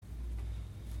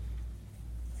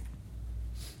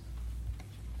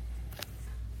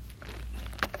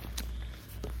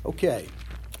Okay,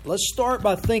 let's start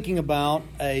by thinking about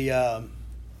I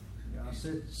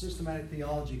said systematic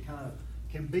theology kind of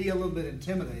can be a little bit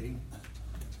intimidating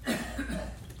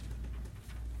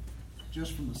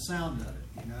just from the sound of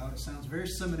it. You know, it sounds very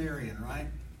seminarian, right?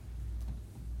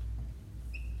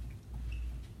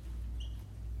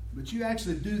 But you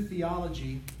actually do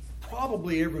theology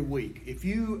probably every week. If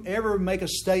you ever make a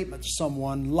statement to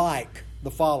someone like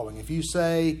the following, if you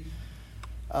say,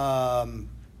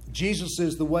 Jesus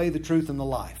is the way, the truth, and the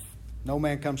life. No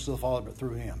man comes to the Father but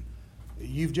through Him.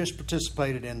 You've just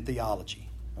participated in theology,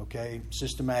 okay?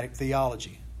 Systematic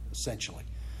theology, essentially.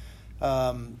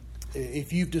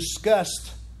 If you've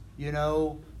discussed,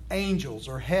 angels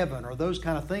or heaven or those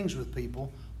kind of things with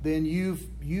people, then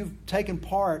you've taken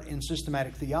part in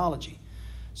systematic theology.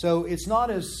 So it's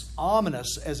not as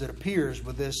ominous as it appears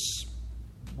with this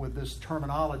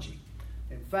terminology.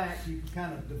 In fact, you can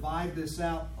kind of divide this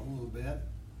out a little bit.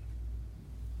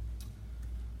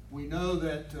 We know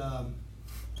that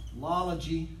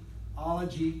ology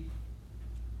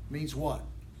means what?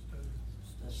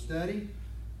 Study.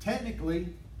 Technically,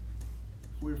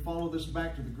 if we follow this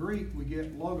back to the Greek, we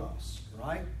get logos,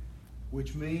 right?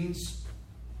 Which means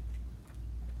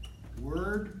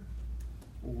word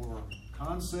or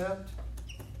concept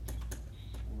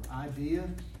or idea.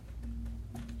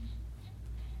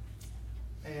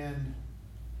 And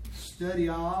study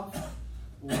of,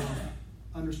 or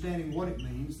understanding what it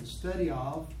means, the study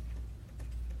of.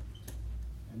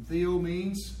 And theo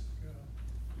means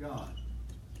God.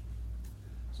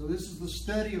 So this is the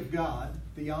study of God.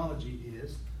 Theology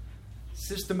is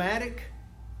systematic.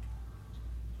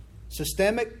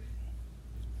 Systemic.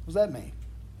 What does that mean?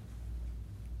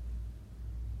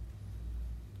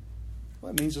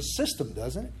 Well, it means a system,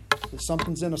 doesn't it? That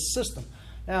something's in a system.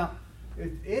 Now,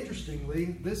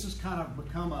 interestingly, this has kind of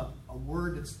become a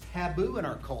word that's taboo in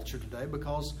our culture today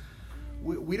because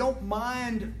we don't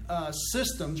mind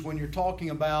systems when you're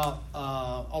talking about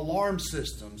alarm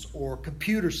systems or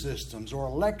computer systems or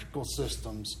electrical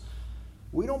systems.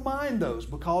 We don't mind those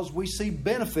because we see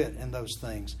benefit in those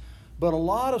things. But a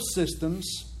lot of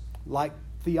systems, like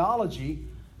theology,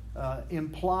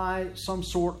 imply some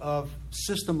sort of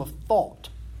system of thought.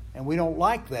 And we don't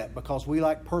like that because we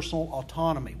like personal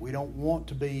autonomy. We don't want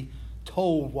to be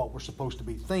told what we're supposed to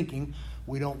be thinking.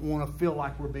 We don't want to feel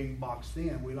like we're being boxed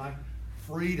in. We like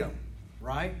freedom,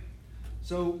 right?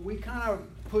 So we kind of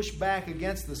push back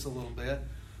against this a little bit.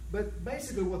 But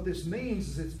basically what this means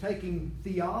is it's taking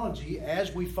theology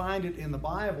as we find it in the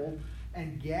Bible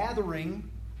and gathering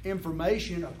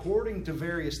information according to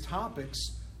various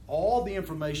topics, all the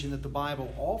information that the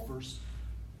Bible offers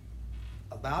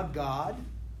about God,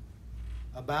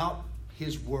 about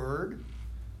His Word,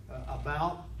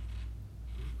 about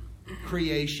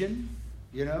creation,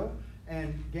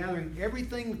 and gathering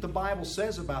everything that the Bible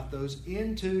says about those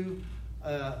into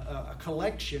a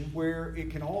collection where it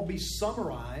can all be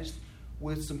summarized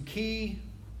with some key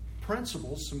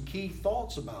principles, some key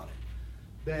thoughts about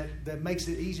it that makes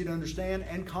it easy to understand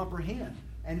and comprehend.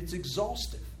 And it's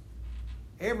exhaustive.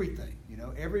 Everything,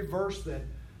 every verse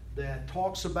that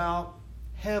talks about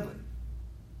heaven,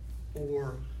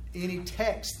 or any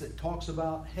text that talks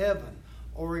about heaven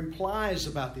or implies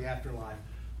about the afterlife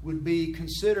would be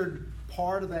considered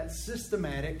part of that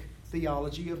systematic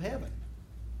theology of heaven.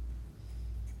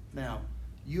 Now,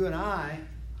 you and I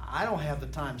don't have the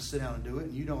time to sit down and do it,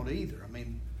 and you don't either. I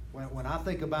mean, when I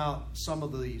think about some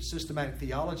of the systematic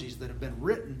theologies that have been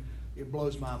written, it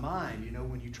blows my mind,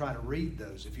 when you try to read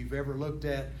those. If you've ever looked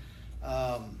at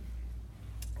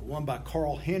one by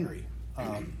Carl Henry,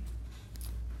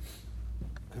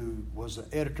 who was an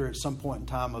editor at some point in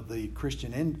time of the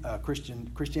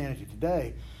Christianity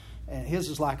Today, and his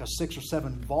is like a 6 or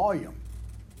 7 volume,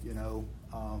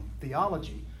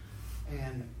 theology.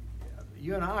 And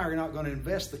you and I are not going to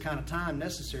invest the kind of time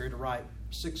necessary to write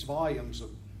 6 volumes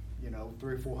of,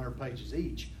 300 or 400 pages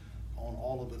each on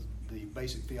all of the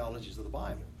basic theologies of the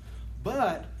Bible.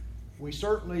 But we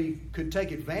certainly could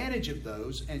take advantage of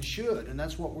those and should, and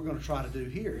that's what we're going to try to do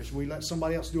here, is we let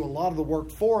somebody else do a lot of the work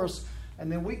for us,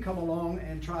 and then we come along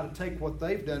and try to take what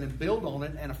they've done and build on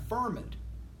it and affirm it,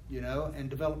 and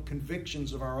develop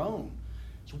convictions of our own.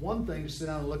 It's one thing to sit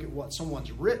down and look at what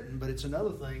someone's written, but it's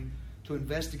another thing to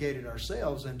investigate it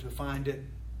ourselves and to find it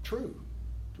true,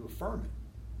 to affirm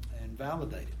it and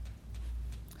validate it.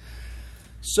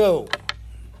 So,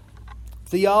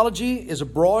 theology is a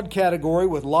broad category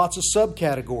with lots of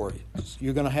subcategories.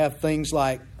 You're going to have things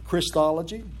like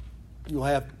Christology. You'll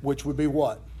have, which would be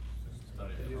what?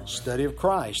 Study of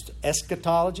Christ.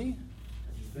 Eschatology.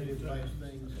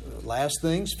 Last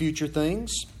things, future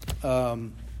things.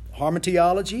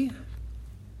 Hamartiology.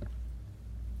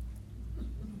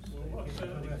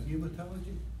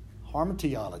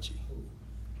 Harmateology.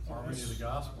 Harmony of the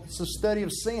gospel. It's the study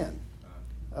of sin.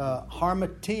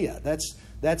 Harmatia.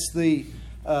 That's the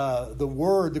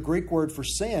word, the Greek word for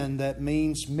sin that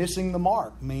means missing the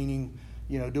mark, meaning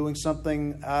doing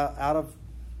something that's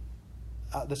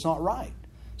not right.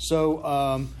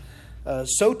 So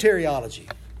soteriology,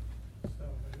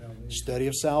 study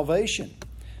of salvation.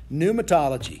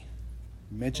 Pneumatology,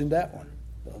 mentioned that one.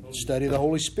 Study of the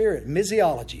Holy Spirit.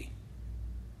 Missiology,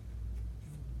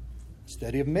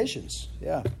 study of missions.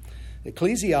 Yeah.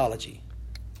 Ecclesiology,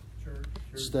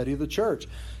 study of the church.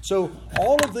 So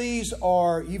all of these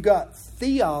are, you've got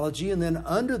theology, and then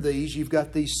under these you've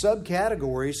got these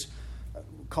subcategories,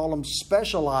 call them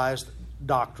specialized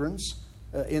doctrines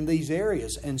in these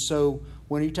areas. And so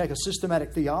when you take a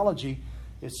systematic theology,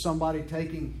 it's somebody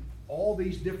taking all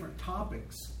these different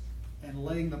topics and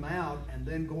laying them out and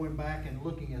then going back and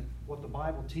looking at what the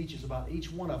Bible teaches about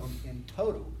each one of them in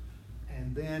total,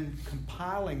 and then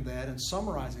compiling that and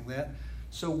summarizing that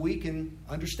so we can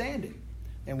understand it.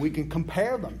 And we can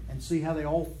compare them and see how they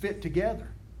all fit together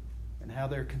and how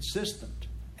they're consistent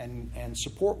and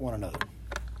support one another.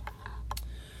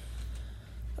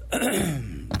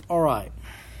 All right.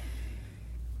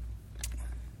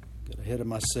 Get ahead of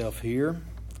myself here.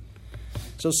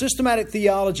 So systematic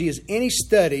theology is any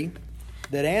study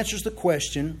that answers the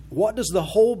question, what does the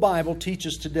whole Bible teach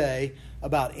us today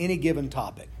about any given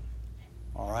topic?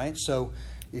 All right. So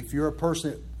if you're a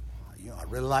person that, I'd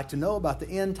really like to know about the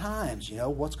end times.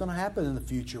 What's going to happen in the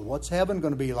future? What's heaven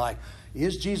going to be like?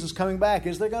 Is Jesus coming back?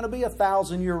 Is there going to be a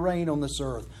 1,000-year reign on this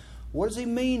earth? What does he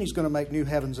mean he's going to make new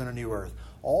heavens and a new earth?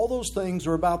 All those things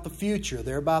are about the future.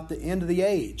 They're about the end of the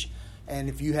age. And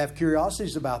if you have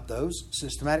curiosities about those,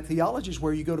 systematic theology is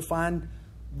where you go to find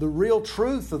the real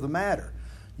truth of the matter.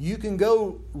 You can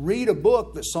go read a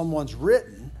book that someone's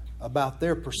written about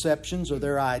their perceptions or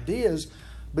their ideas,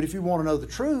 but if you want to know the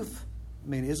truth,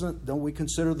 don't we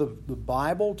consider the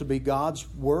Bible to be God's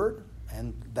Word?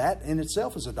 And that in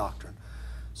itself is a doctrine.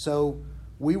 So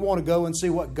we want to go and see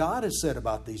what God has said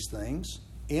about these things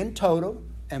in total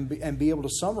and be able to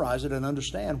summarize it and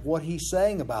understand what He's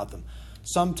saying about them.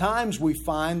 Sometimes we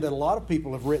find that a lot of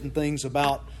people have written things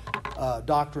about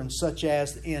doctrines such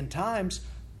as the end times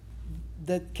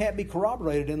that can't be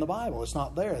corroborated in the Bible. It's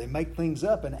not there. They make things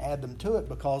up and add them to it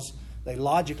because they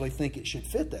logically think it should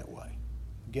fit that way.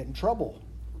 Get in trouble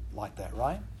like that,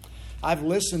 right? I've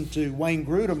listened to Wayne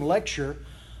Grudem lecture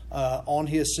on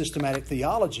his systematic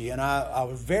theology, and I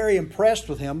was very impressed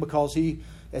with him because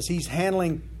as he's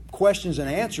handling questions and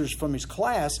answers from his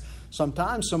class,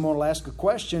 sometimes someone will ask a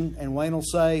question and Wayne will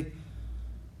say,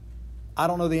 I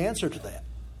don't know the answer to that.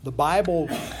 The Bible,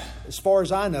 as far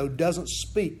as I know, doesn't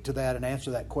speak to that and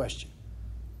answer that question.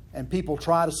 And people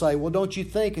try to say, well, don't you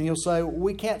think? And he'll say, well,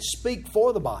 we can't speak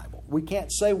for the Bible. We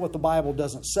can't say what the Bible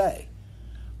doesn't say.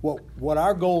 What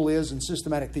our goal is in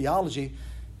systematic theology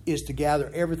is to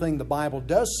gather everything the Bible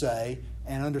does say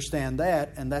and understand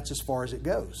that, and that's as far as it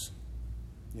goes.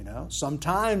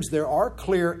 Sometimes there are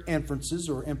clear inferences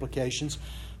or implications,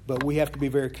 but we have to be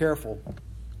very careful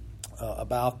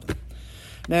about them.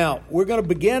 Now, we're going to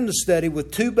begin the study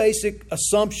with two basic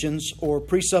assumptions or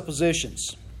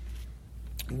presuppositions.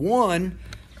 One,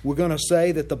 we're going to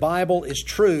say that the Bible is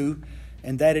true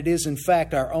and that it is in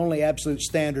fact our only absolute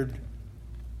standard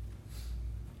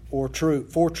for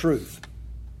truth.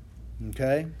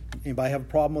 Okay? Anybody have a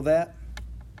problem with that?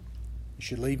 You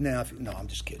should leave now. No, I'm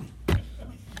just kidding.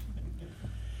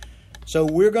 So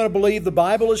we're going to believe the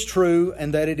Bible is true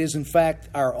and that it is in fact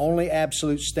our only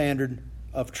absolute standard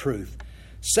of truth.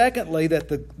 Secondly, that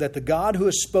the God who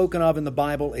is spoken of in the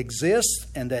Bible exists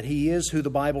and that He is who the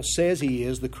Bible says He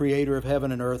is, the creator of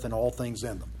heaven and earth and all things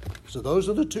in them. So those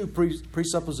are the two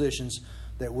presuppositions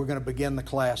that we're going to begin the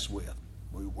class with.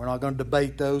 We're not going to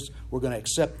debate those. We're going to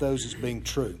accept those as being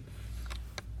true.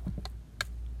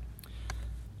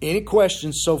 Any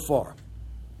questions so far?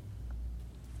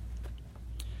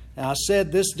 Now, I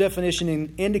said this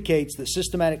definition indicates that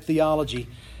systematic theology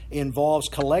involves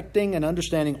collecting and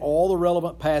understanding all the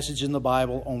relevant passages in the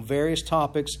Bible on various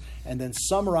topics and then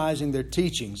summarizing their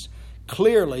teachings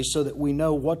clearly so that we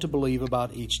know what to believe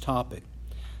about each topic.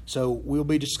 So we'll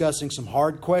be discussing some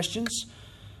hard questions.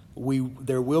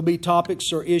 There will be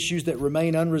topics or issues that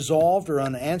remain unresolved or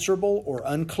unanswerable or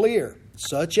unclear,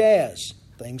 such as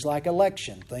things like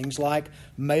election, things like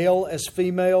male as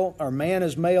female or man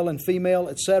as male and female,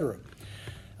 etc.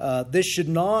 This should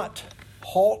not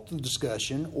halt the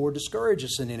discussion or discourage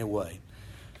us in any way.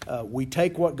 We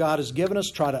take what God has given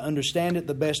us, try to understand it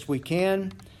the best we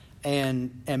can,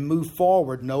 and move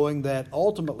forward knowing that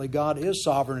ultimately God is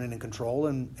sovereign and in control,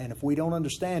 and if we don't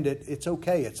understand it, it's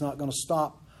okay. It's not going to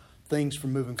stop things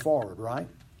from moving forward, right?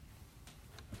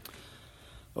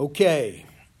 Okay.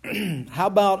 How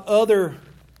about other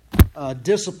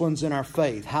disciplines in our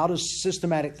faith? How does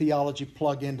systematic theology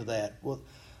plug into that? Well,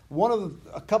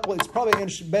 it's probably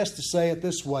best to say it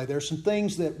this way. There's some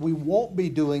things that we won't be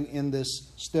doing in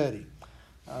this study.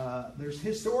 There's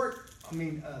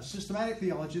systematic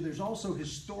theology. There's also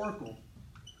historical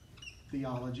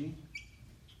theology.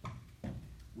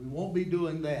 We won't be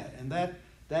doing that. And that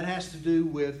has to do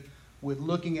with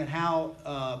looking at how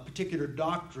particular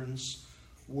doctrines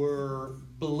were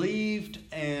believed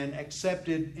and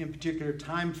accepted in particular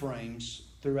time frames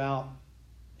throughout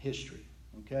history.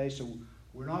 Okay, so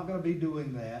we're not going to be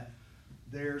doing that.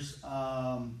 There's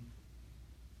no,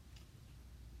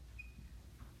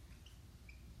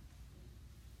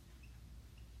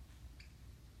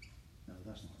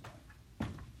 that's not right.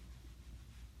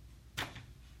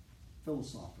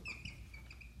 Philosophical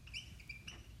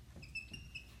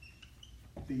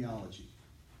theology.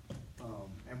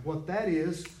 And what that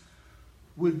is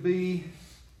would be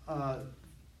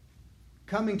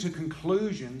coming to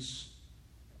conclusions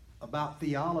about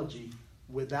theology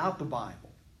without the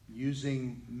Bible,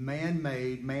 using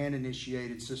man-made,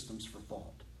 man-initiated systems for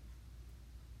thought,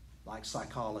 like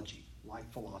psychology,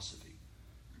 like philosophy.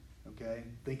 Okay?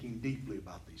 Thinking deeply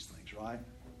about these things, right?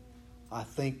 I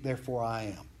think, therefore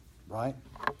I am, right?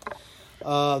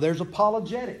 There's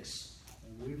apologetics.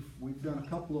 We've done a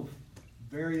couple of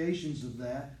variations of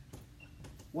that.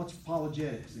 What's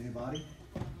apologetics? Anybody?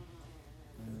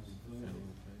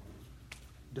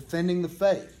 Defending the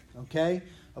faith. Okay?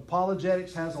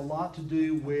 Apologetics has a lot to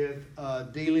do with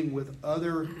dealing with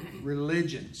other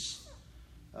religions,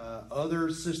 other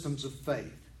systems of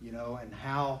faith, and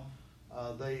how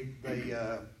they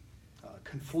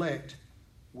conflict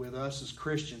with us as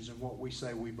Christians and what we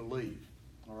say we believe.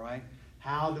 All right?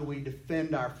 How do we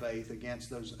defend our faith against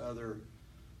those other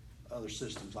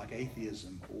systems like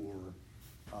atheism or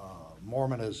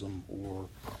Mormonism or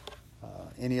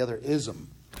any other ism?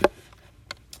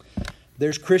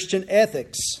 There's Christian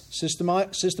ethics.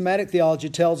 Systematic theology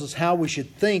tells us how we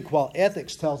should think, while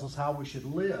ethics tells us how we should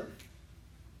live.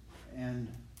 And,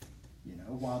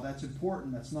 while that's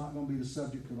important, that's not going to be the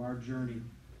subject of our journey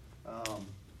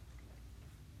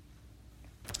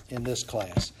in this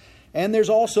class. And there's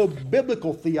also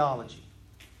biblical theology.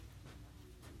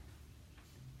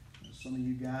 Some of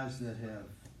you guys that have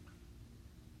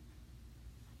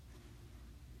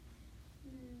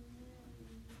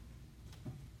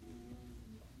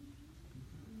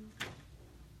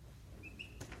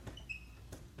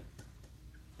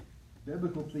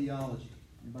biblical theology.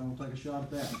 Anybody want to take a shot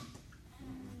at that?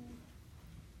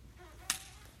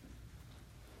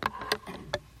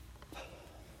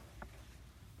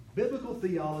 Biblical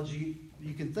theology,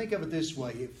 you can think of it this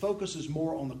way. It focuses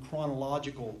more on the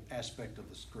chronological aspect of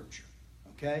the Scripture.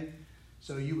 Okay?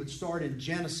 So you would start in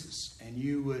Genesis, and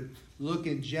you would look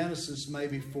in Genesis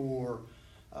maybe for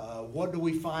what do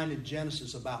we find in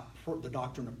Genesis about the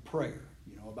doctrine of prayer,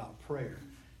 about prayer.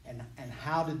 And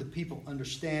how did the people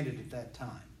understand it at that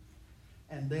time?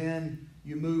 And then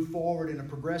you move forward in a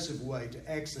progressive way to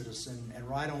Exodus and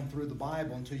right on through the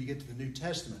Bible until you get to the New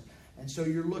Testament. And so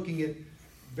you're looking at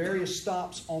various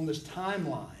stops on this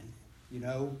timeline,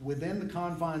 within the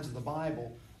confines of the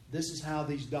Bible. This is how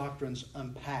these doctrines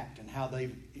unpacked and how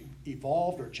they've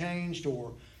evolved or changed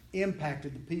or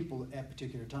impacted the people at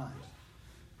particular times.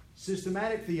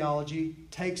 Systematic theology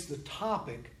takes the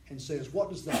topic and says, what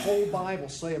does the whole Bible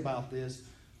say about this?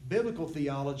 Biblical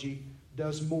theology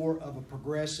does more of a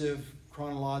progressive,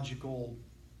 chronological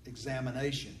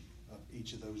examination of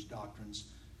each of those doctrines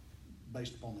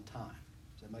based upon the time.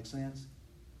 Does that make sense?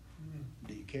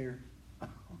 Do you care?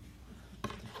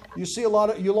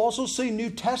 You'll also see New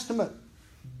Testament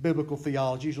biblical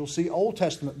theologies. You'll see Old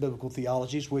Testament biblical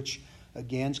theologies, which,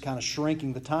 again, is kind of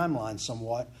shrinking the timeline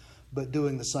somewhat, but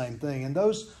doing the same thing. And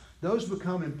those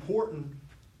become important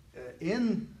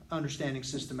in understanding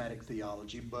systematic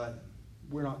theology, but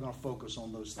we're not going to focus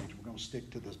on those things. We're going to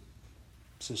stick to the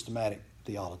systematic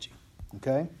theology.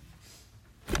 Okay?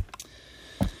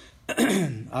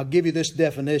 I'll give you this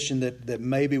definition that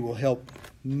maybe will help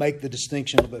make the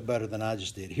distinction a little bit better than I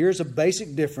just did. Here's a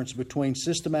basic difference between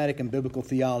systematic and biblical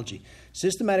theology.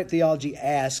 Systematic theology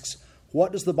asks,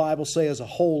 what does the Bible say as a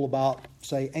whole about,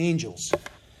 say, angels?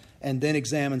 And then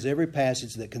examines every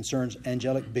passage that concerns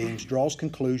angelic beings, draws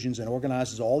conclusions, and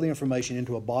organizes all the information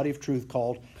into a body of truth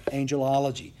called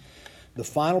angelology. The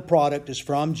final product is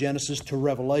from Genesis to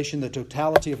Revelation, the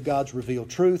totality of God's revealed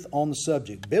truth on the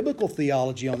subject. Biblical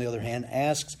theology, on the other hand,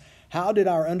 asks, how did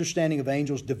our understanding of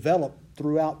angels develop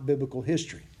throughout biblical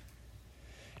history?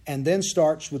 and then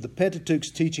starts with the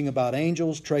Pentateuch's teaching about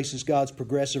angels, traces God's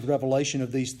progressive revelation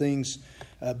of these beings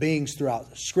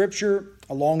throughout Scripture.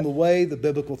 Along the way, the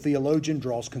biblical theologian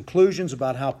draws conclusions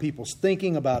about how people's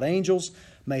thinking about angels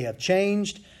may have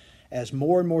changed as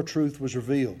more and more truth was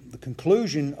revealed. The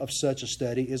conclusion of such a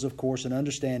study is, of course, an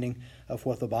understanding of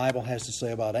what the Bible has to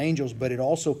say about angels, but it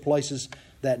also places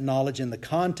that knowledge in the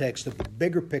context of the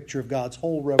bigger picture of God's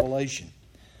whole revelation.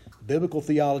 Biblical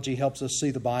theology helps us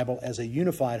see the Bible as a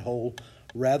unified whole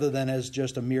rather than as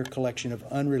just a mere collection of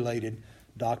unrelated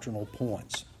doctrinal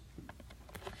points.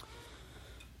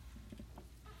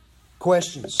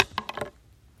 Questions?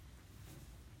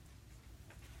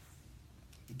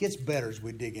 It gets better as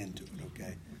we dig into it,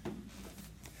 okay?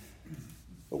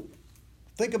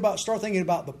 Start thinking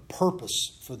about the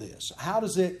purpose for this. How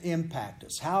does it impact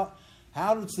us? How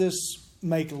does this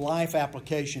make life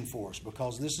application for us?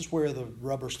 Because this is where the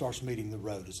rubber starts meeting the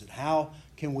road. Is it how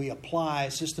can we apply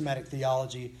systematic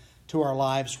theology to our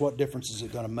lives? What difference is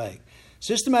it going to make?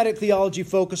 Systematic theology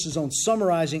focuses on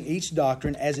summarizing each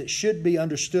doctrine as it should be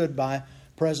understood by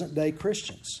present-day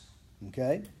Christians.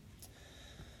 Okay?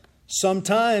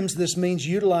 Sometimes this means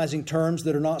utilizing terms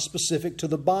that are not specific to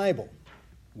the Bible.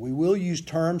 We will use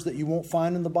terms that you won't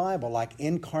find in the Bible, like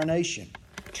incarnation,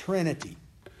 Trinity,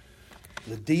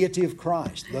 the deity of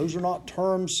Christ. Those are not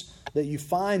terms that you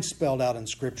find spelled out in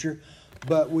Scripture,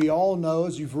 but we all know,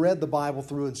 as you've read the Bible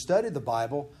through and studied the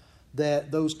Bible,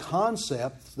 that those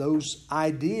concepts, those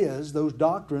ideas, those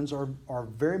doctrines are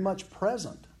very much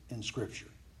present in Scripture.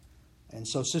 And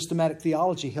so systematic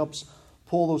theology helps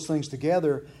pull those things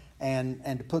together and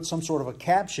to put some sort of a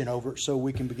caption over it so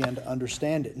we can begin to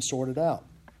understand it and sort it out.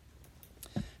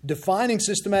 Defining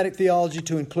systematic theology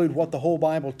to include what the whole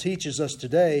Bible teaches us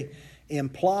today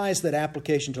implies that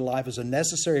application to life is a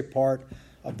necessary part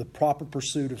of the proper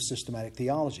pursuit of systematic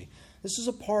theology. This is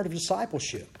a part of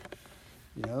discipleship.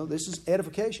 You know, this is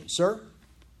edification. Sir?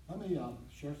 Let me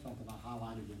share something I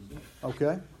highlighted in the book.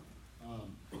 Okay.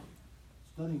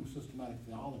 Studying systematic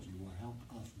theology will help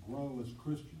us grow as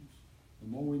Christians. The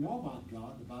more we know about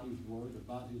God, about His Word,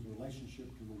 about His relationship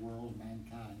to the world and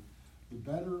mankind, the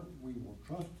better we will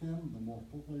trust Him, the more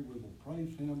quickly we will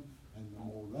praise Him, and the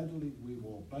more readily we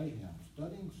will obey Him.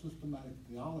 Studying systematic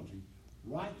theology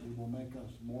rightly will make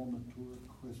us more mature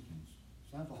Christians.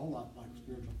 Sounds a whole lot like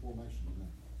spiritual formation to me.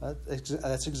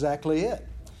 That's exactly it.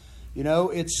 You know,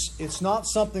 it's not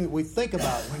something that we think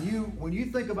about. When you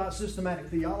think about systematic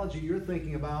theology, you're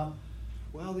thinking about,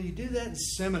 well, you do that in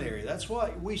seminary. That's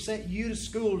what we sent you to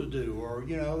school to do, or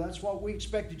that's what we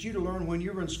expected you to learn when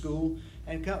you were in school.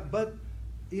 But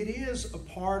it is a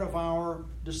part of our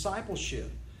discipleship.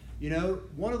 You know,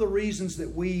 one of the reasons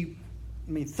that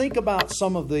think about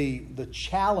some of the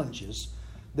challenges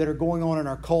that are going on in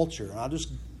our culture. And I'll just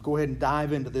go ahead and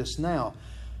dive into this now.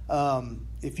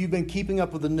 If you've been keeping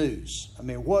up with the news,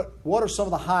 what are some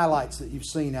of the highlights that you've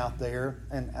seen out there?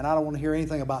 And I don't want to hear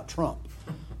anything about Trump.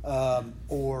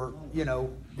 Or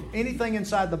anything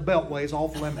inside the Beltway is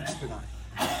off limits tonight.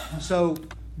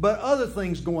 But other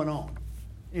things going on.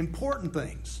 Important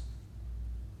things.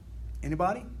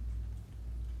 Anybody?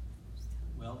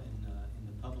 Well, in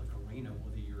the public arena,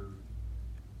 whether you're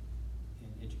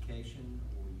in education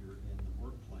or you're in the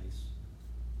workplace,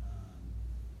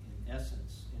 in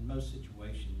essence, in most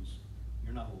situations,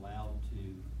 you're not allowed to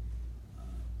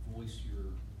voice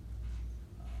your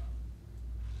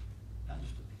not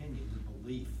just opinion, your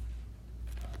belief.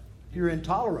 You're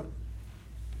intolerant.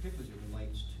 Particularly as it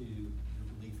relates to your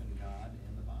belief in God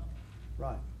and the Bible.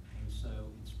 Right. And so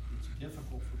it's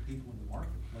difficult for people in the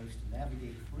marketplace to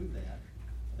navigate through that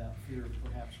without fear of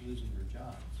perhaps losing their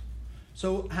jobs.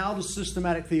 So how does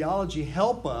systematic theology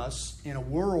help us in a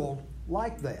world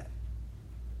like that?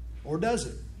 Or does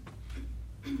it?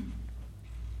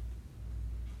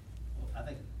 Well,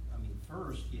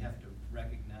 first you have to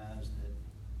recognize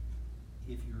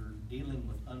that if you're dealing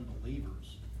with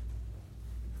unbelievers,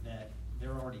 that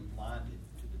they're already blinded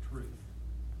to the truth.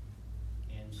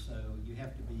 And so you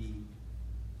have to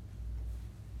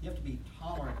be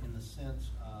tolerant in the sense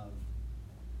of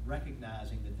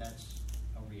recognizing that that's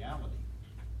a reality,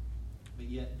 but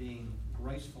yet being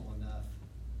graceful enough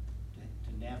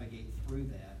to navigate through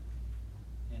that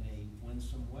in a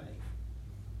winsome way.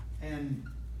 And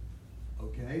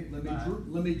okay,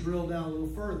 let me drill down a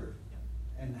little further.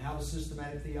 And how does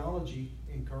systematic theology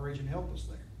encourage and help us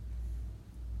there?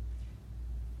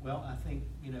 Well, I think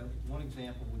one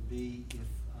example would be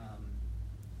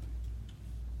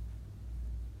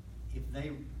if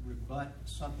they rebut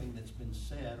something that's been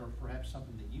said, or perhaps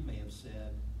something that you may have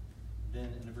said,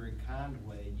 then in a very kind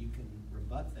way you can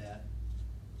rebut that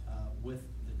with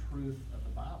the truth of the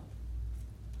Bible.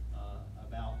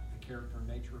 about the character and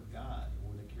nature of God,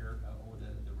 or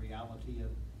the reality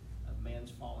of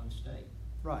man's fallen state.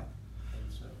 Right.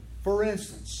 And so, For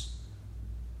instance,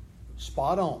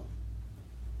 spot on.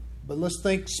 But let's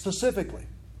think specifically.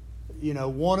 You know,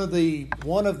 one of the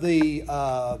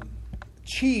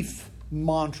chief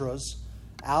mantras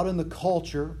out in the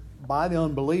culture by the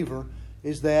unbeliever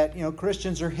is that, you know,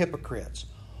 Christians are hypocrites,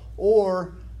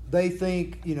 or they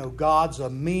think, you know, God's a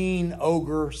mean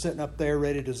ogre sitting up there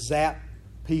ready to zap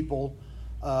people,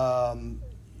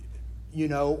 you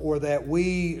know, or that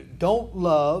we don't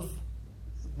love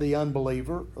the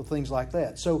unbeliever, or things like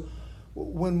that. So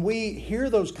when we hear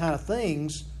those kind of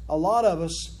things, a lot of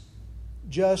us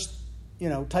just, you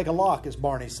know, take a lock, as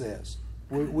Barney says.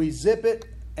 We zip it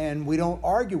and we don't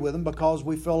argue with them because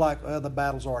we feel like the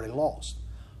battle's already lost.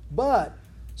 But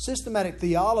systematic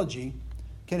theology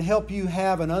can help you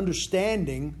have an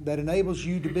understanding that enables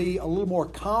you to be a little more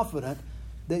confident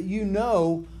that you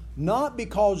know, not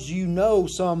because you know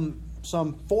some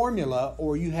formula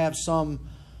or you have some,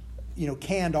 you know,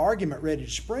 canned argument ready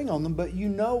to spring on them, but you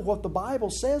know what the Bible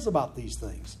says about these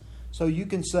things. So you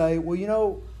can say, well, you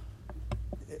know,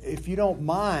 if you don't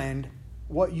mind,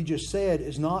 what you just said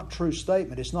is not a true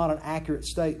statement. It's not an accurate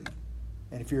statement.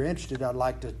 And if you're interested, I'd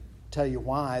like to tell you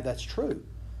why that's true.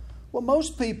 Well,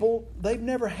 most people, they've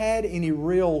never had any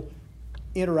real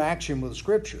interaction with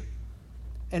Scripture.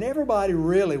 And everybody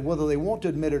really, whether they want to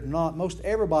admit it or not, most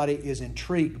everybody is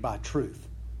intrigued by truth.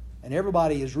 And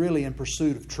everybody is really in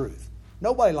pursuit of truth.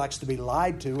 Nobody likes to be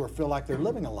lied to or feel like they're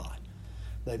living a lie.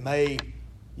 They may,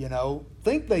 you know,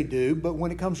 think they do, but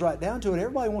when it comes right down to it,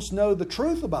 everybody wants to know the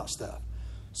truth about stuff.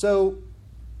 So,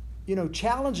 you know,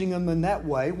 challenging them in that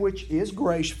way, which is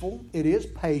graceful, it is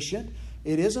patient,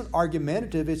 it isn't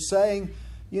argumentative, it's saying,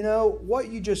 you know, what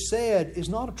you just said is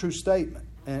not a true statement.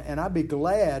 And I'd be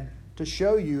glad to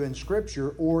show you in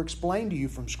Scripture or explain to you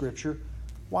from Scripture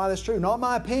why that's true. Not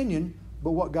my opinion,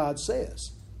 but what God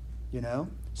says. You know,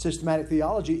 systematic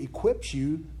theology equips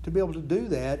you to be able to do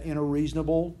that in a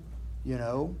reasonable, you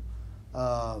know,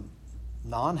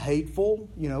 non-hateful,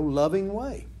 you know, loving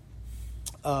way.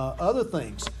 Other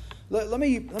things. Let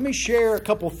me share a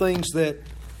couple things that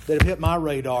have hit my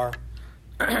radar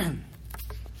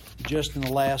just in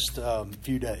the last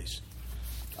few days.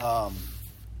 I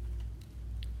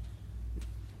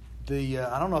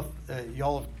don't know if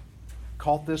y'all have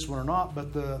caught this one or not,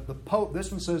 but the Pope.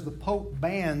 This one says the Pope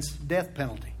bans death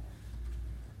penalty.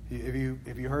 Have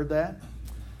you heard that?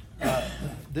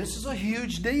 This is a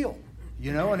huge deal,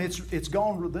 you know, and it's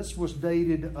gone. This was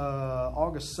dated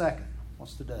August 2nd.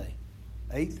 What's the day?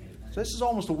 8th? So this is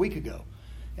almost a week ago.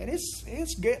 And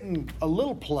it's getting a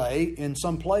little play in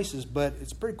some places, but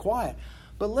it's pretty quiet.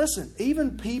 But listen,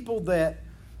 even people that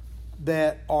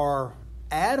are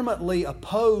adamantly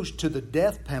opposed to the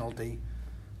death penalty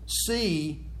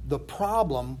see the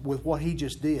problem with what he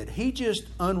just did. He just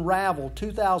unraveled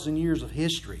 2,000 years of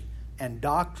history and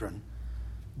doctrine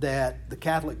that the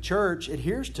Catholic Church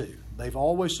adheres to. They've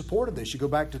always supported this. You go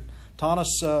back to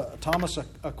Thomas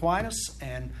Aquinas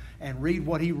and read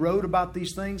what he wrote about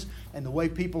these things and the way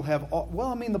people have... Well,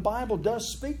 I mean, the Bible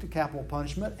does speak to capital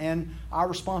punishment and our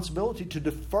responsibility to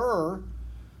defer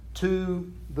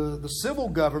to the civil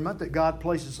government that God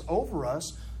places over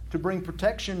us to bring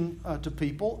protection to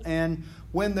people. And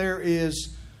when there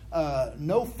is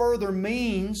no further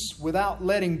means without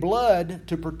letting blood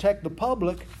to protect the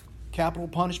public, capital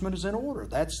punishment is in order.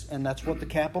 That's what the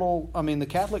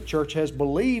Catholic Church has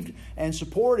believed and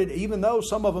supported, even though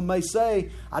some of them may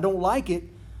say, I don't like it,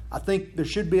 I think there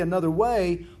should be another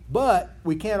way, but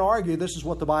we can't argue this is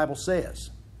what the Bible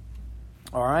says.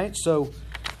 All right, so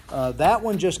that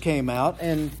one just came out,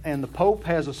 and the Pope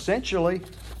has essentially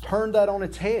turned that on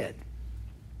its head.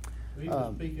 He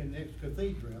was speaking ex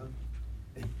cathedra.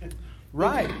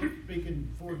 Right.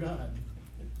 Speaking for God.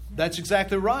 That's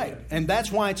exactly right. And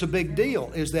that's why it's a big deal,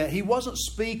 is that he wasn't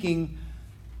speaking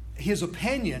his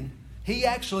opinion. He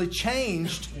actually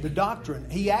changed the doctrine.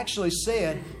 He actually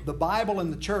said the Bible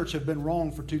and the church have been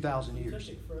wrong for 2,000 He years.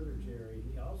 took it further, Jerry.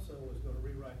 He also was going to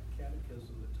rewrite the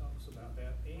catechism that talks about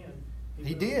that. And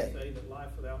He was did. going to say that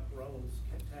life without parole is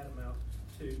tantamount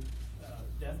to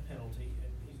death penalty,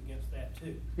 and he's against that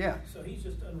too. Yeah. So he's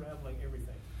just unraveling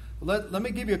everything. Let me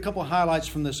give you a couple of highlights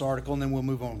from this article, and then we'll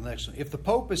move on to the next one. If the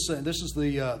Pope is saying,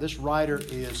 this writer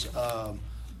is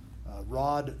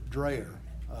Rod Dreher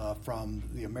from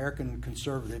the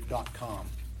AmericanConservative.com.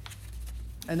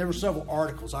 And there were several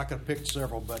articles. I could have picked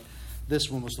several, but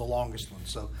this one was the longest one,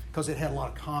 so because it had a lot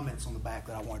of comments on the back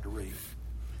that I wanted to read.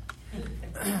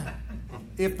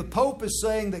 If the Pope is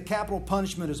saying that capital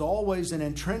punishment is always and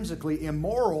intrinsically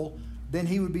immoral, then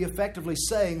he would be effectively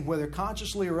saying, whether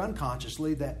consciously or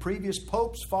unconsciously, that previous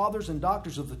popes, fathers, and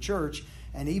doctors of the church,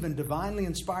 and even divinely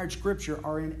inspired scripture,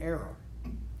 are in error.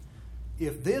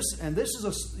 If this, and this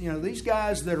is these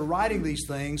guys that are writing these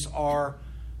things are,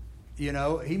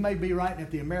 he may be writing at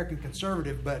the American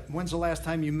Conservative, but when's the last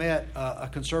time you met a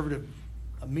conservative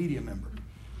media member?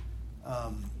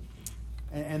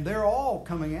 And they're all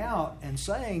coming out and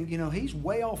saying, he's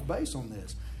way off base on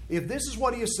this. If this is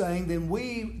what he is saying,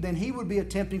 then he would be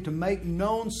attempting to make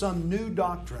known some new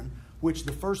doctrine which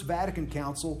the First Vatican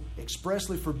Council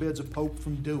expressly forbids a pope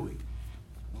from doing.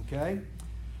 Okay?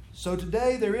 So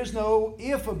today there is no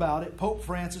if about it. Pope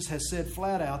Francis has said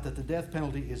flat out that the death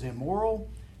penalty is immoral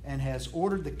and has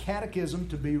ordered the catechism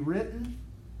to be written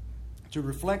to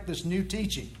reflect this new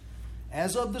teaching.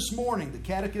 As of this morning, the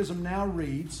catechism now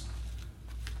reads,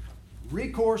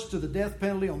 recourse to the death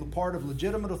penalty on the part of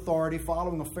legitimate authority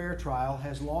following a fair trial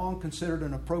was long considered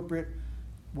an appropriate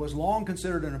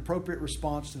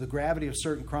response to the gravity of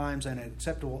certain crimes and an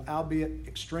acceptable, albeit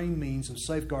extreme, means of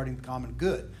safeguarding the common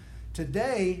good.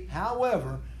 Today,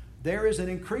 however, there is an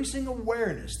increasing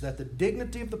awareness that the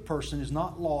dignity of the person is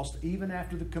not lost even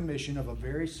after the commission of a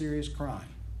very serious crime.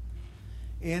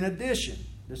 In addition,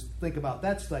 just think about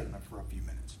that statement for a few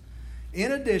minutes.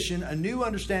 In addition, a new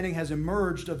understanding has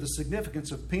emerged of the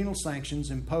significance of penal sanctions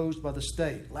imposed by the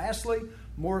state. Lastly,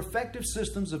 more effective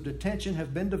systems of detention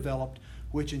have been developed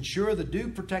which ensure the due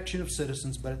protection of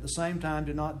citizens, but at the same time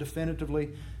do not definitively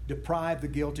deprive the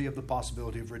guilty of the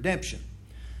possibility of redemption.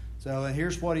 So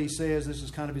here's what he says. This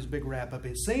is kind of his big wrap-up.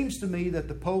 It seems to me that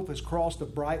the Pope has crossed a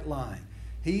bright line.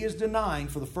 He is denying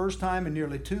for the first time in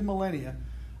nearly 2 millennia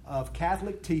of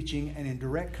Catholic teaching and in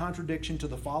direct contradiction to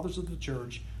the fathers of the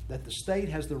Church that the state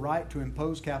has the right to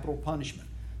impose capital punishment.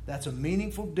 That's a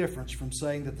meaningful difference from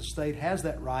saying that the state has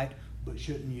that right but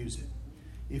shouldn't use it.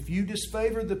 If you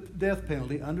disfavor the death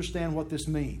penalty, understand what this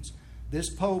means. This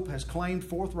Pope has claimed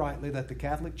forthrightly that the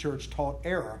Catholic Church taught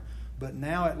error, but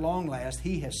now at long last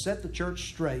he has set the Church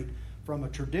straight. From a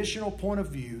traditional point of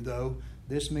view, though,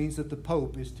 this means that the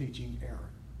Pope is teaching error.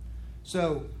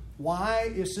 So,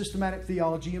 why is systematic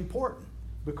theology important?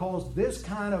 Because this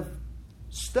kind of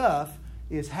stuff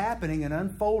is happening and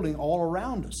unfolding all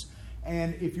around us.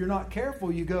 And if you're not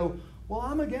careful, you go, well,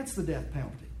 I'm against the death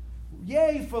penalty.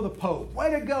 Yay for the Pope.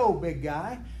 Way to go, big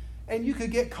guy. And you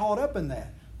could get caught up in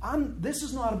that. This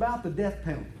is not about the death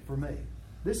penalty for me.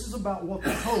 This is about what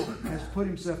the Pope has put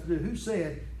himself to do. Who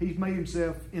said he's made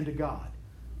himself into God?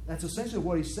 That's essentially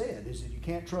what he said, is that you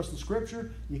can't trust the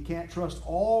Scripture, you can't trust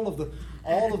all of the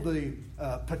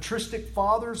patristic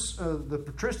fathers, the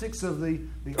patristics of the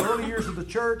early years of the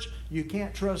church. You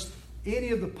can't trust any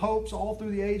of the popes all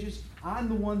through the ages. I'm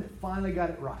the one that finally got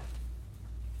it right.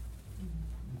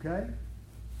 Okay?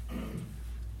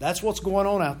 That's what's going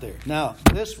on out there. Now,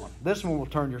 this one will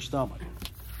turn your stomach.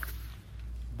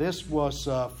 This was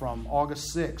from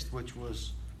August 6th, which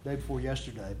was the day before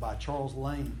yesterday, by Charles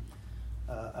Lane,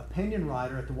 opinion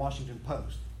writer at the Washington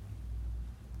Post.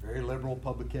 Very liberal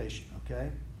publication, okay?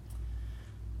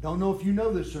 Don't know if you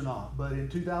know this or not, but in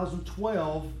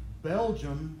 2012,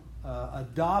 Belgium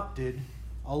adopted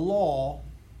a law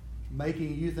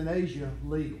making euthanasia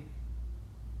legal.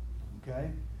 Okay?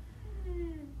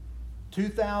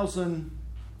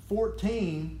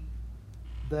 2014,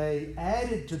 they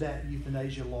added to that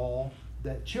euthanasia law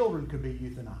that children could be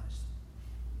euthanized.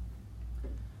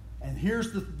 And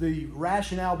here's the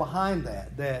rationale behind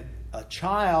that a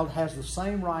child has the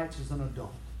same rights as an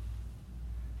adult.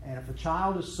 And if a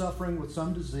child is suffering with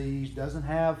some disease, doesn't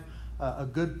have a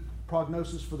good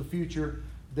prognosis for the future,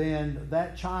 then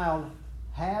that child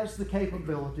has the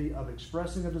capability of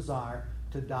expressing a desire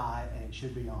to die, and it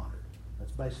should be honored.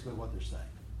 That's basically what they're saying.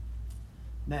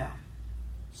 Now,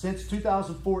 since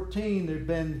 2014, there have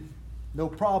been no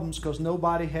problems because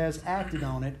nobody has acted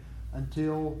on it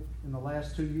until in the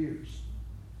last 2 years.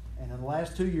 And in the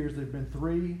last 2 years, there have been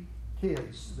 3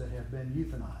 kids that have been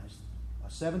euthanized. A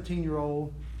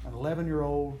 17-year-old, an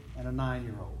 11-year-old, and a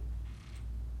 9-year-old.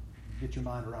 Get your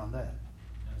mind around that.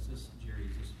 Now, is this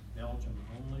Belgium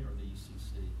only or the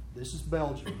ECC? This is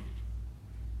Belgium.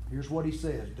 Here's what he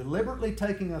says. Deliberately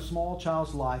taking a small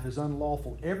child's life is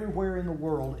unlawful everywhere in the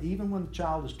world, even when the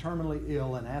child is terminally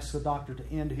ill and asks the doctor to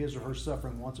end his or her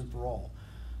suffering once and for all.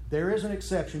 There is an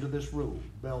exception to this rule,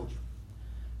 Belgium.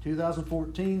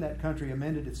 2014, that country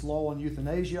amended its law on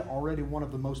euthanasia, already one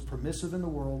of the most permissive in the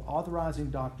world, authorizing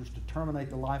doctors to terminate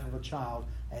the life of a child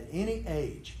at any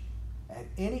age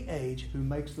who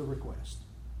makes the request.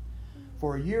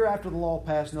 For a year after the law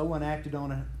passed, no one acted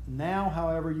on it. Now,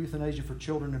 however, euthanasia for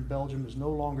children in Belgium is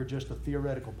no longer just a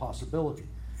theoretical possibility.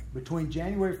 Between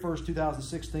January 1st,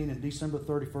 2016 and December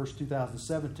 31st,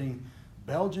 2017,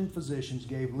 Belgian physicians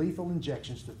gave lethal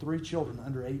injections to 3 children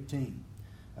under 18,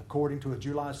 according to a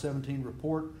July 17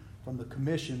 report from the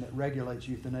commission that regulates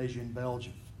euthanasia in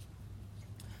Belgium.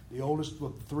 The oldest of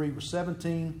the 3 were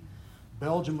 17.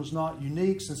 Belgium was not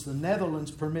unique since the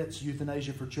Netherlands permits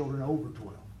euthanasia for children over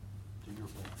 12, to your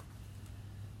point.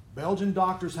 Belgian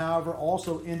doctors, however,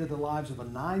 also ended the lives of a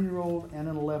 9-year-old and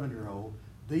an 11-year-old.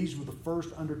 These were the first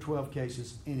under 12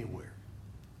 cases anywhere.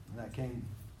 And that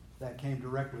came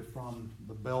directly from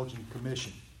the Belgian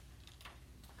Commission.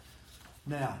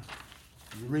 Now,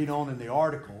 you read on in the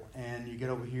article and you get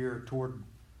over here toward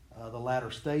the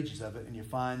latter stages of it, and you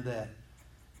find that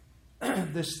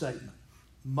this statement: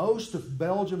 most of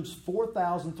Belgium's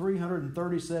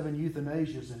 4,337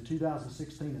 euthanasias in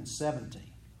 2016 and 17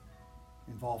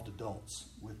 involved adults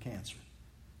with cancer.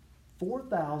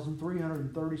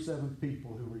 4,337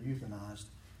 people who were euthanized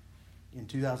in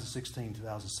 2016,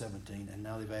 2017, and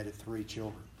now they've added 3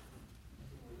 children.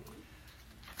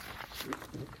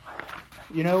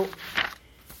 You know,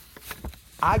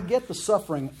 I get the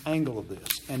suffering angle of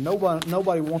this, and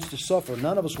nobody wants to suffer.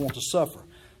 None of us want to suffer.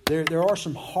 There are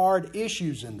some hard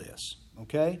issues in this,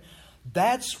 okay?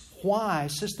 That's why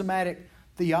systematic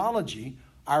theology,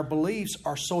 our beliefs,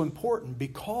 are so important,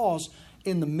 because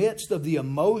in the midst of the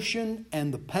emotion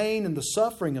and the pain and the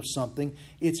suffering of something,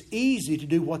 it's easy to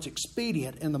do what's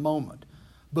expedient in the moment,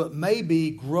 but may be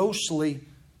grossly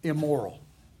immoral.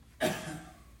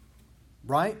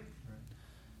 Right?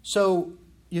 So,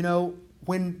 you know,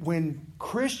 when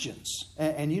Christians,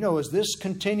 and you know, as this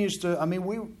continues to, I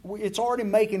mean, it's already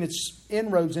making its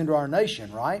inroads into our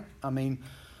nation, right? I mean,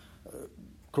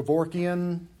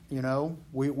 Kevorkian, you know,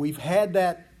 we've had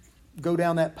that go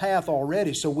down that path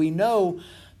already, so we know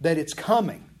that it's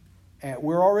coming. And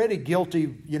we're already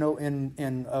guilty, you know,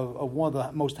 of one of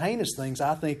the most heinous things,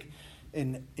 I think,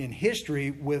 in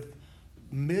history, with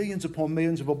millions upon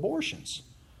millions of abortions.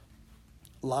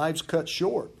 Lives cut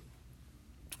short.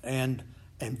 And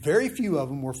very few of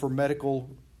them were for medical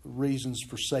reasons,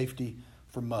 for safety,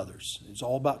 for mothers. It's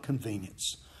all about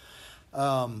convenience.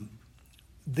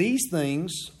 These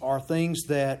things are things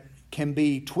that can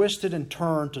be twisted and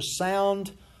turned to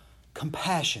sound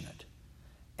compassionate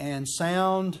and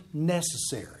sound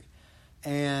necessary.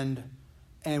 And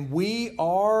we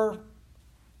are,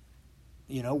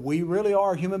 you know, we really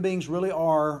are, human beings really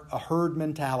are a herd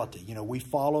mentality. You know, we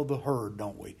follow the herd,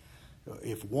 don't we?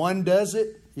 If one does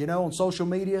it, you know, on social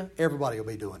media, everybody will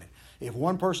be doing it. If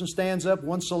one person stands up,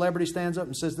 one celebrity stands up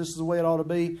and says this is the way it ought to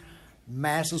be,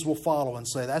 masses will follow and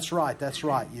say, that's right,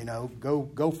 you know,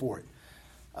 go for it.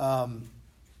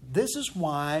 This is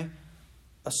why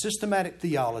a systematic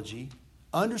theology,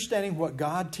 understanding what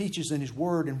God teaches in His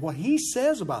Word and what He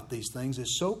says about these things,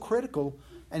 is so critical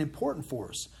and important for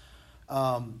us.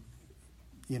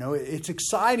 You know, it's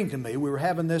exciting to me. We were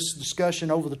having this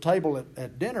discussion over the table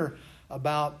at dinner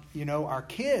about, you know, our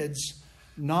kids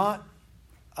not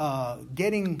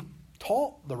getting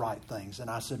taught the right things. And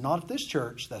I said, not at this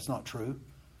church. That's not true.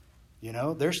 You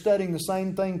know, they're studying the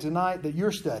same thing tonight that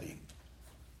you're studying.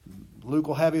 Luke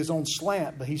will have his own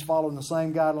slant, but he's following the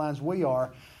same guidelines we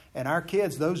are. And our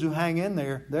kids, those who hang in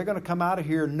there, they're going to come out of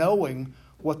here knowing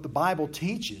what the Bible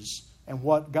teaches and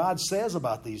what God says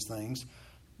about these things.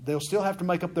 They'll still have to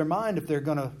make up their mind if they're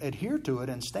going to adhere to it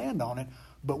and stand on it.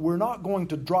 But we're not going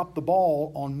to drop the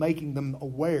ball on making them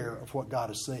aware of what God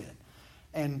has said.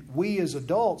 And we as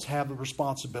adults have the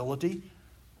responsibility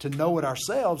to know it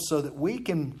ourselves so that we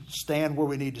can stand where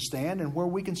we need to stand and where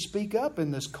we can speak up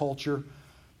in this culture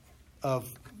of,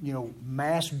 you know,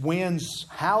 mass winds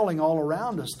howling all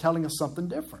around us, telling us something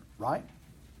different, right?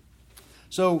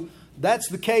 So that's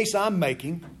the case I'm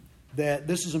making, that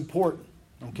this is important,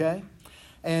 okay?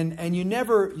 And you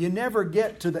never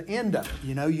get to the end of it,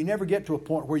 you know. You never get to a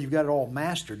point where you've got it all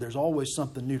mastered. There's always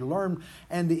something new to learn,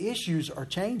 and the issues are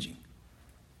changing.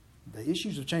 The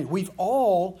issues have changed. We've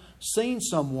all seen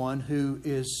someone who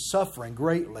is suffering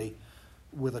greatly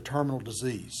with a terminal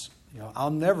disease. You know, I'll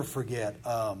never forget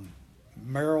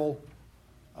Merrill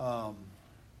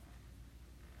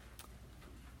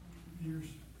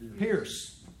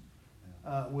Pierce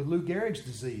with Lou Gehrig's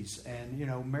disease. And, you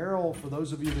know, Merrill, for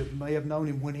those of you that may have known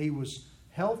him when he was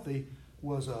healthy,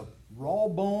 was a raw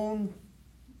bone,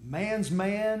 man's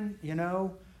man, you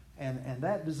know, and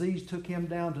that disease took him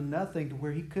down to nothing, to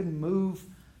where he couldn't move,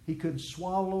 he couldn't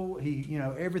swallow,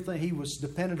 everything, he was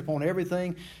dependent upon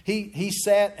everything. He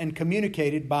sat and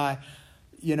communicated by,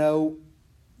 you know,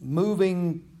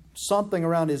 moving something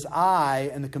around his eye,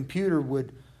 and the computer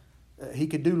would, he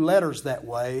could do letters that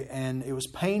way, and it was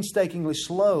painstakingly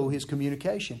slow, his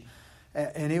communication.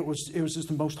 And it was just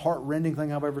the most heart-rending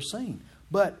thing I've ever seen.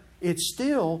 But it's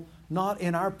still not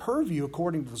in our purview,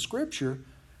 according to the Scripture,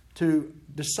 to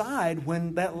decide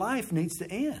when that life needs to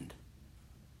end.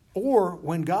 Or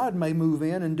when God may move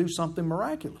in and do something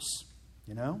miraculous,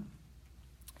 you know.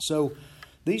 So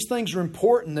these things are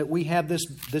important that we have this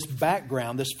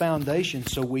background, this foundation,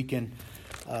 so we can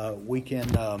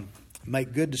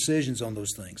make good decisions on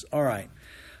those things. All right.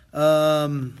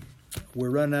 We're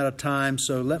running out of time,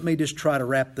 so let me just try to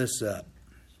wrap this up.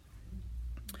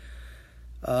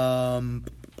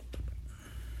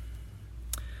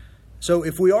 So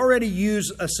if we already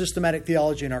use a systematic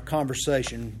theology in our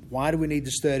conversation, why do we need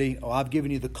to study? Oh, I've given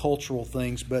you the cultural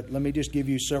things, but let me just give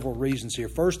you several reasons here.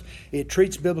 First, it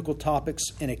treats biblical topics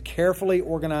in a carefully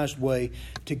organized way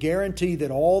to guarantee that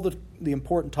all the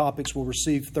important topics will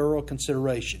receive thorough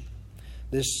consideration.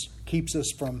 This keeps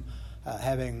us from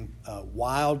having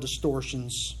wild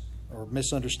distortions or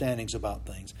misunderstandings about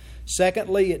things.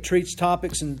 Secondly, it treats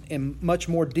topics in much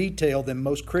more detail than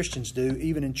most Christians do,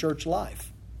 even in church life.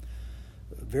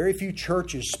 Very few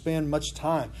churches spend much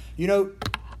time. You know,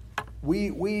 we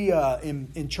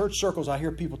in church circles, I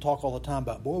hear people talk all the time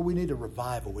about, boy, we need a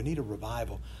revival. We need a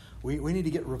revival. We need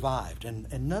to get revived.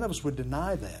 And none of us would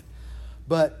deny that.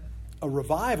 But a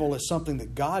revival is something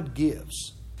that God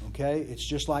gives. Okay? It's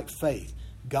just like faith.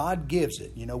 God gives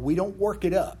it. You know, we don't work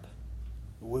it up.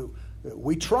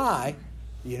 We try.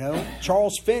 You know,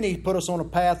 Charles Finney put us on a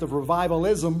path of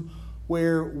revivalism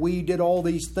where we did all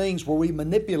these things where we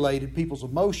manipulated people's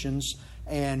emotions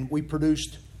and we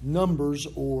produced numbers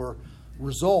or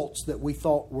results that we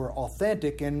thought were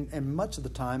authentic, and much of the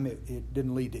time it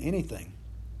didn't lead to anything.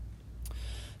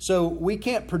 So we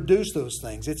can't produce those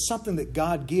things. It's something that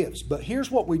God gives. But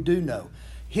here's what we do know.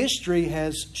 History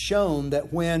has shown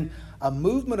that when a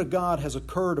movement of God has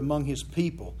occurred among His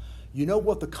people, you know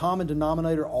what the common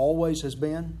denominator always has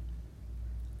been?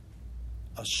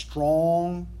 A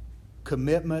strong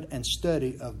commitment and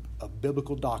study of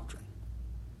biblical doctrine.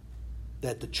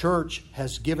 That the church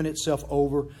has given itself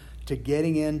over to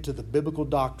getting into the biblical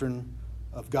doctrine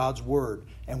of God's Word.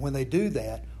 And when they do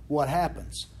that, what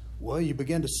happens? Well, you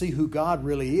begin to see who God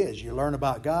really is. You learn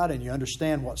about God and you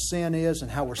understand what sin is and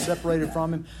how we're separated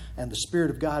from Him. And the Spirit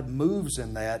of God moves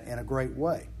in that in a great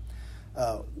way.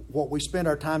 What we spend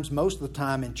our times most of the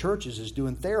time in churches is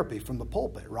doing therapy from the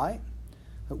pulpit, right?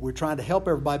 We're trying to help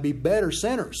everybody be better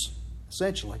sinners.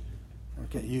 Essentially.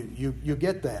 Okay, you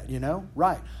get that, you know?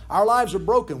 Right. Our lives are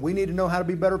broken. We need to know how to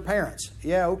be better parents.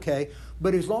 Yeah, okay.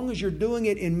 But as long as you're doing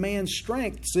it in man's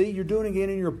strength, see, you're doing it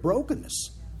in your brokenness.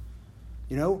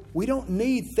 You know, we don't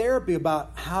need therapy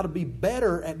about how to be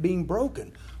better at being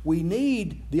broken. We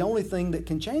need the only thing that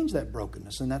can change that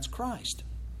brokenness, and that's Christ.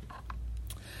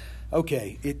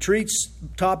 Okay, it treats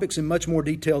topics in much more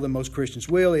detail than most Christians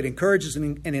will. It encourages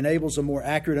and enables a more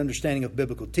accurate understanding of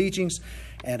biblical teachings,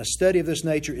 and a study of this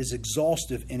nature is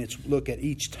exhaustive in its look at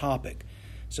each topic.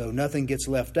 So nothing gets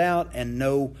left out, and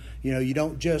you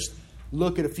don't just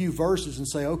look at a few verses and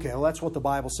say, okay, well, that's what the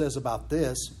Bible says about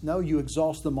this. No, you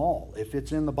exhaust them all. If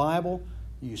it's in the Bible,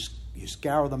 you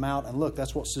scour them out and look.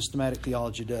 That's what systematic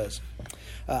theology does.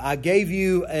 I gave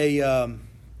you a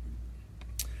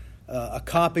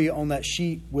copy on that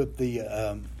sheet with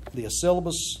the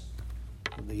syllabus,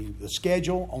 the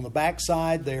schedule. On the back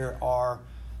side, there are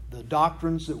the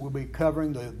doctrines that we'll be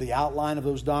covering, the outline of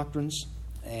those doctrines.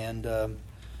 And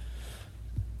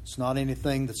it's not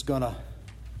anything that's going to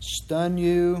stun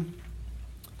you.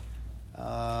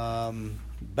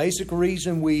 Basic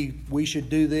reason we should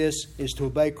do this is to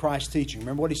obey Christ's teaching.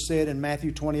 Remember what He said in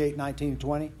Matthew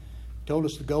 28:19-20? He told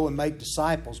us to go and make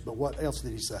disciples, but what else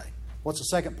did He say? What's the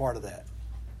second part of that?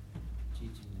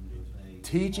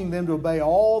 Teaching them to obey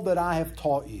all that I have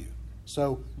taught you.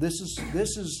 So this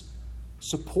is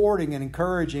supporting and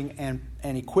encouraging and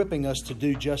equipping us to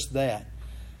do just that.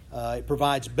 It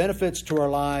provides benefits to our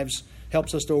lives,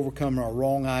 helps us to overcome our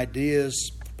wrong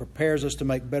ideas, prepares us to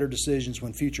make better decisions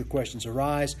when future questions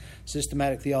arise.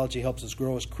 Systematic theology helps us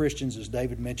grow as Christians, as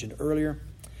David mentioned earlier.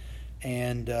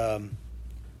 And I'm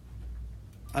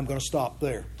going to stop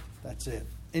there. That's it.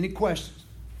 Any questions?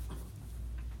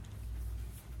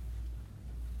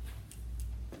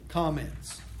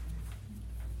 Comments?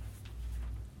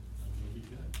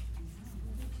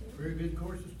 Very good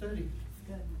course of study.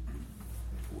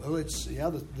 Well,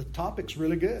 the topic's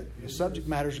really good. The subject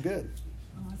matter's good.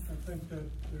 I think that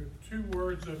there are two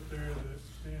words up there that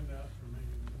stand out for me.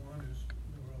 One is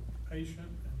the word patient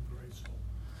and graceful.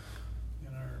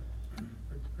 In our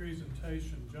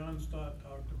presentation, John Stott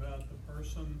talked about the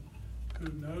person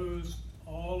who knows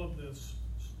all of this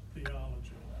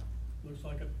theology. Looks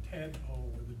like a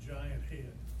tadpole with a giant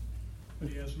head. but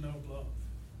he has no love,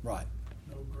 Right.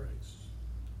 no grace.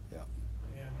 Yeah.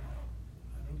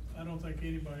 And I don't think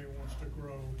anybody wants to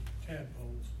grow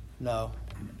tadpoles. No.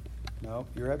 No,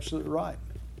 you're absolutely right.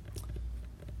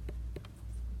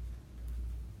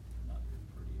 Not very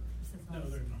pretty. No,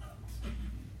 they're not.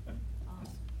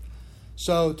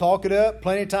 So talk it up.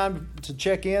 Plenty of time to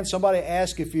check in. Somebody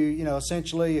asked if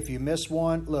essentially if you miss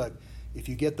one, look, if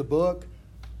you get the book,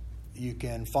 you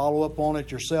can follow up on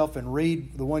it yourself and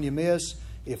read the one you miss.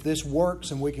 If this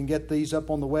works and we can get these up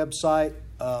on the website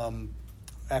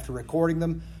after recording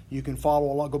them, you can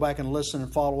follow along, go back and listen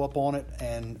and follow up on it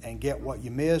and get what you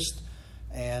missed.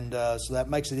 And so that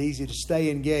makes it easy to stay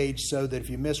engaged so that if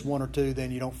you miss one or two,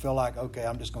 then you don't feel like, okay,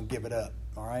 I'm just going to give it up.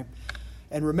 All right?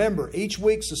 And remember, each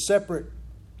week's a separate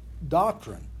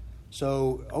doctrine.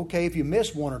 So, okay, if you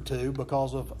miss one or two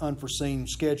because of unforeseen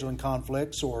scheduling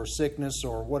conflicts or sickness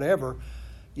or whatever,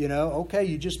 okay,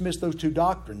 you just missed those two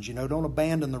doctrines. Don't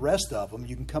abandon the rest of them.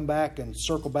 You can come back and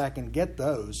circle back and get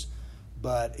those.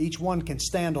 But each one can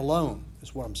stand alone,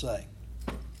 is what I'm saying.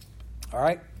 All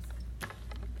right?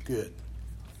 Good.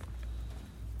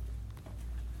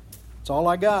 That's all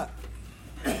I got.